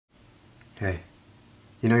Hey,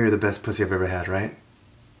 you know you're the best pussy I've ever had, right?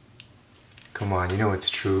 Come on, you know it's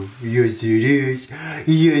true. Yes, it is.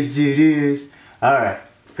 Yes, it is. Alright,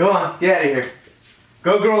 come on, get out of here.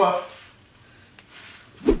 Go grow up.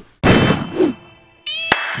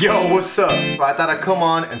 Yo, what's up? So I thought I'd come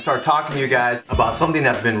on and start talking to you guys about something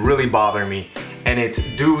that's been really bothering me. And it's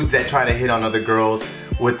dudes that try to hit on other girls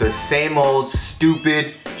with the same old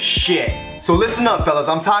stupid shit. So listen up, fellas,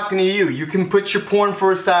 I'm talking to you. You can put your porn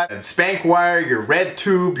for a side, Spank Wire, your Red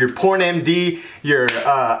Tube, your Porn MD, your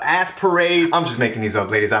Ass Parade. I'm just making these up,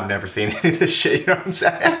 ladies. I've never seen any of this shit, you know what I'm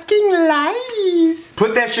saying? Fucking lies.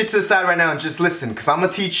 Put that shit to the side right now and just listen, because I'm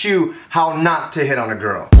gonna teach you how not to hit on a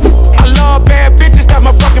girl. I love bad bitches, that's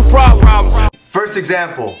my fucking problem. First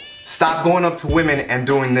example, stop going up to women and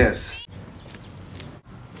doing this.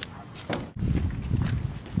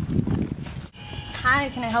 Hi,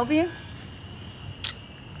 can I help you?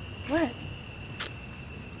 What?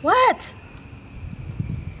 What?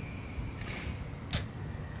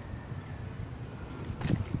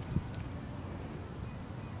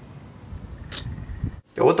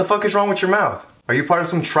 Yo, what the fuck is wrong with your mouth? Are you part of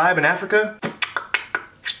some tribe in Africa?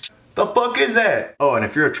 The fuck is that? Oh, and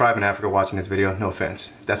if you're a tribe in Africa watching this video, no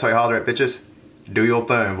offense. If that's how you holler at bitches, do your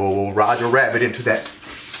thing. We'll Roger Rabbit into that.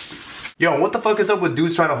 Yo, what the fuck is up with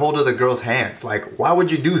dudes trying to hold other girls' hands? Like, why would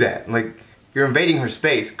you do that? Like, you're invading her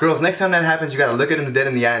space. Girls, next time that happens, you gotta look at him dead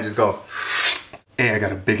in the eye and just go, hey, I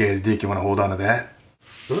got a big ass dick, you wanna hold on to that?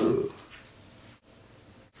 Ooh.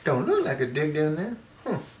 Don't look like a dick down there.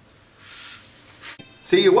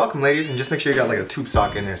 See, you're welcome, ladies, and just make sure you got like a tube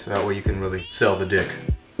sock in there so that way you can really sell the dick.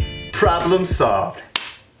 Problem solved.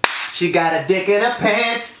 She got a dick in her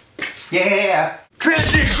pants. Yeah.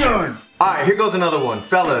 Transition! Alright, here goes another one.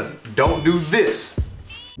 Fellas, don't do this.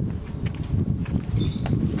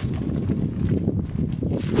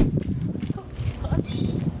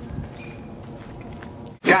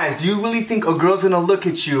 Guys, do you really think a girl's gonna look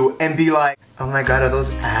at you and be like, oh my god, are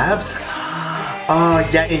those abs? Oh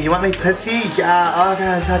yeah, and you want my pussy? Yeah, oh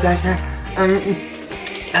god, so that's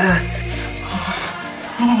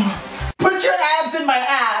put your abs in my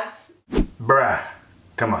abs! Bruh,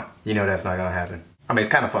 come on, you know that's not gonna happen. I mean,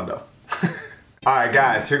 it's kind of fun though. Alright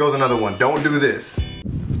guys, here goes another one. Don't do this.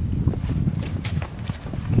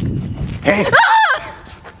 Hey! Ah!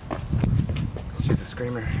 She's a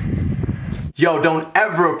screamer. Yo, don't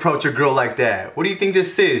ever approach a girl like that. What do you think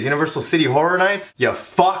this is? Universal City Horror Nights? You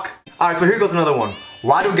fuck. Alright, so here goes another one.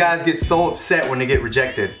 Why do guys get so upset when they get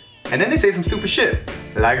rejected? And then they say some stupid shit.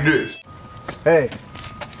 Like this. Hey,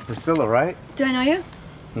 it's Priscilla, right? Do I know you?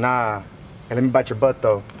 Nah. Hey, let me bite your butt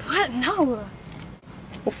though. What? No.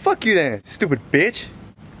 Well, fuck you then, stupid bitch.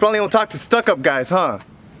 Probably don't talk to stuck-up guys, huh?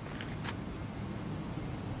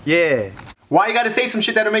 Yeah. Why you gotta say some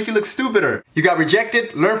shit that'll make you look stupider? You got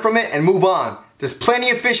rejected, learn from it, and move on. There's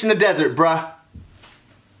plenty of fish in the desert, bruh.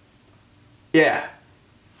 Yeah.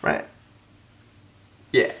 Right?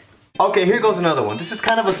 Yeah. Okay, here goes another one. This is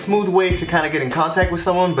kind of a smooth way to kind of get in contact with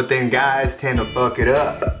someone, but then guys tend to fuck it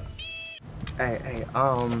up. Hey,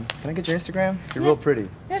 can I get your Instagram? You're real pretty.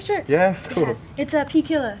 Yeah, sure. Yeah? Cool. Yeah. It's a P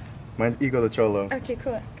Killer. Mine's Ego the Cholo. Okay,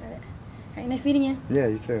 cool. Got it. Alright, nice meeting you. Yeah,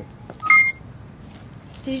 you too.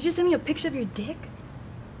 Did you just send me a picture of your dick?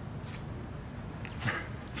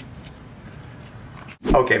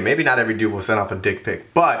 Okay, maybe not every dude will send off a dick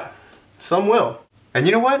pic, but some will. And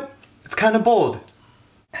you know what? It's kind of bold.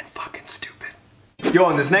 And fucking stupid. Yo,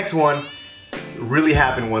 and this next one really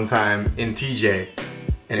happened one time in TJ.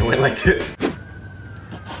 And it went like this.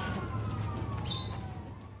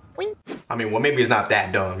 I mean, well, maybe it's not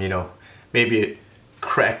that dumb, you know. Maybe it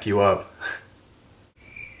cracked you up.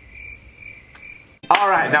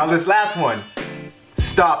 Alright, now this last one.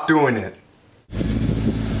 Stop doing it.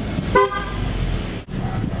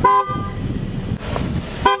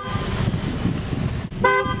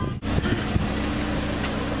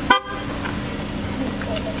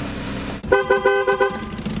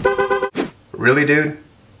 Really, dude?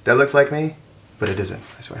 That looks like me? But it isn't,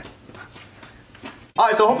 I swear.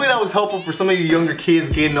 Alright, so hopefully that was helpful for some of you younger kids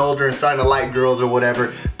getting older and starting to like girls or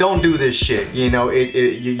whatever. Don't do this shit, you know,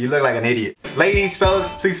 you look like an idiot. Ladies, fellas,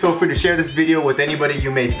 please feel free to share this video with anybody you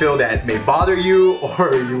may feel that may bother you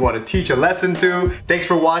or you want to teach a lesson to. Thanks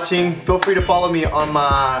for watching. Feel free to follow me on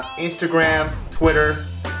my Instagram, Twitter,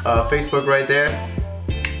 Facebook right there.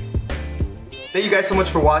 Thank you guys so much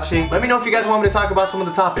for watching. Let me know if you guys want me to talk about some of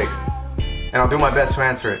the topic. And I'll do my best to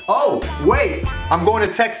answer it. Oh, wait, I'm going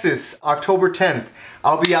to Texas, October 10th.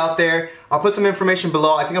 I'll be out there. I'll put some information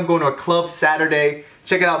below. I think I'm going to a club Saturday.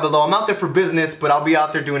 Check it out below. I'm out there for business, but I'll be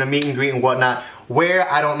out there doing a meet and greet and whatnot.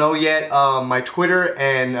 Where, I don't know yet. My Twitter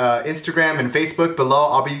and Instagram and Facebook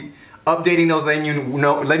below. I'll be updating those, letting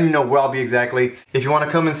you know where I'll be exactly. If you want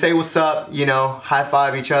to come and say what's up, you know, high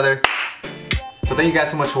five each other. So thank you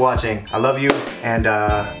guys so much for watching. I love you, and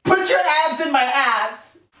put your abs in my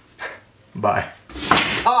ass. Bye.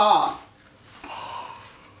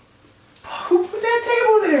 Who put that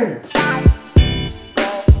table there?